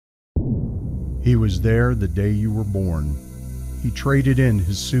He was there the day you were born. He traded in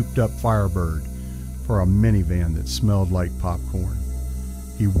his souped-up Firebird for a minivan that smelled like popcorn.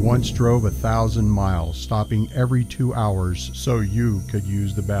 He once drove 1,000 miles, stopping every 2 hours so you could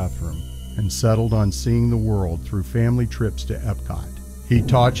use the bathroom, and settled on seeing the world through family trips to Epcot. He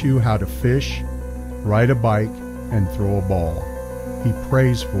taught you how to fish, ride a bike, and throw a ball. He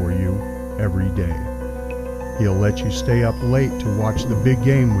prays for you every day. He'll let you stay up late to watch the big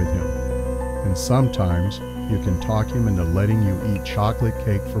game with him. And sometimes you can talk him into letting you eat chocolate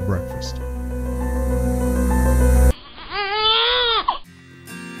cake for breakfast.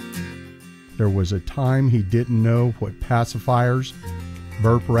 There was a time he didn't know what pacifiers,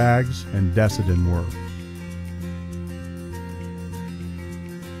 burp rags, and Desitin were.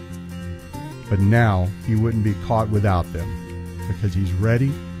 But now he wouldn't be caught without them, because he's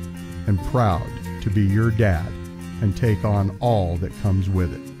ready and proud to be your dad and take on all that comes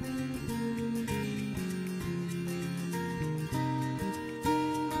with it.